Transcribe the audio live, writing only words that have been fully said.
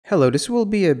Hello, this will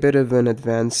be a bit of an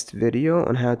advanced video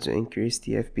on how to increase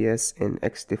the FPS in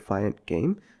Xdefiant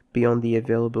game beyond the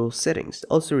available settings. It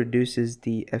also reduces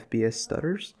the FPS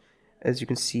stutters, as you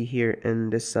can see here in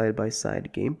this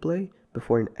side-by-side gameplay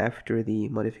before and after the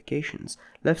modifications.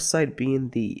 Left side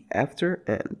being the after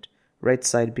and right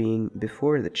side being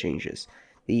before the changes.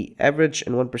 The average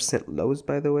and 1% lows,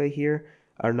 by the way, here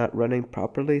are not running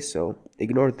properly, so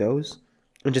ignore those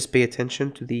and just pay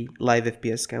attention to the live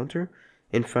FPS counter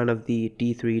in front of the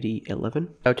D3D11.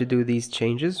 How to do these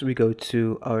changes, we go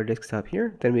to our desktop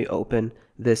here, then we open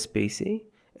this PC.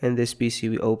 In this PC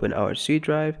we open our C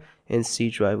drive. In C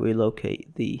drive we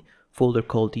locate the folder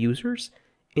called users.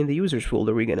 In the users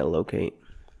folder we're gonna locate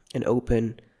and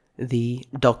open the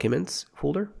documents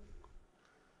folder.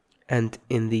 And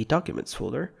in the documents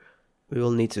folder we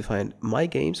will need to find my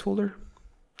games folder.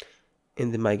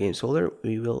 In the my games folder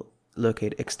we will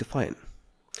locate Xdefiant.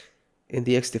 In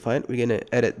the Xdefiant, we're going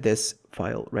to edit this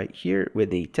file right here with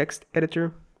the text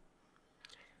editor.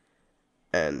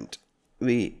 And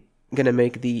we're going to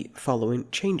make the following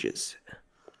changes.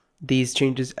 These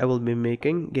changes I will be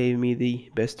making gave me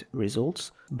the best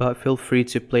results, but feel free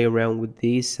to play around with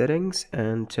these settings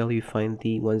until you find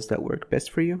the ones that work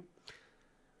best for you.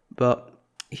 But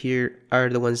here are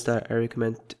the ones that I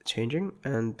recommend changing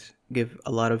and give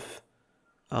a lot of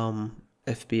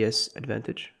FPS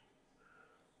advantage.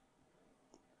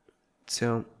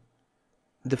 So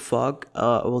the fog,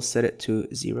 we'll set it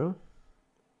to 0.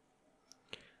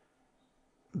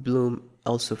 Bloom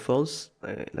also false,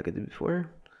 like I did before.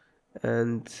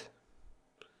 And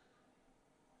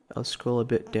I'll scroll a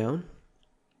bit down.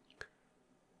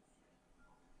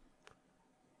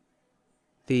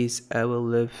 These I will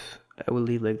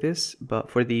leave like this, but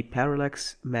for the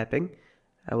parallax mapping,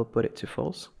 I will put it to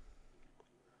false.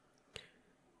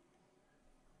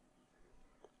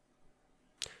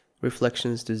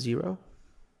 Reflections to 0.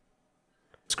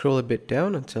 Scroll a bit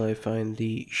down until I find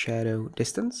the shadow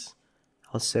distance.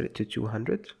 I'll set it to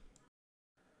 200.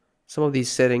 Some of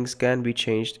these settings can be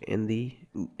changed in the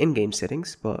in-game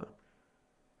settings, but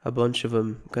a bunch of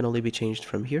them can only be changed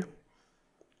from here.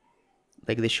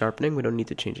 Like the sharpening, we don't need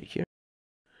to change it here.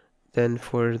 Then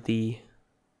for the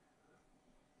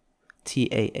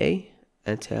TAA,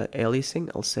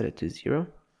 anti-aliasing, I'll set it to 0.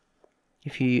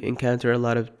 If you encounter a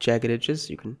lot of jagged edges,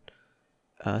 you can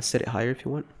set it higher if you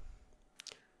want,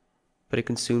 but it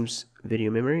consumes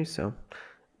video memory. So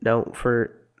now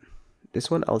for this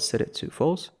one I'll set it to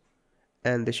false,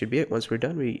 and this should be it. Once we're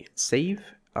done, we save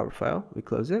our file, we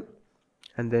close it,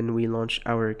 and then we launch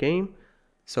our game.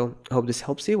 So I hope this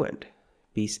helps you, and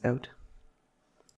peace out.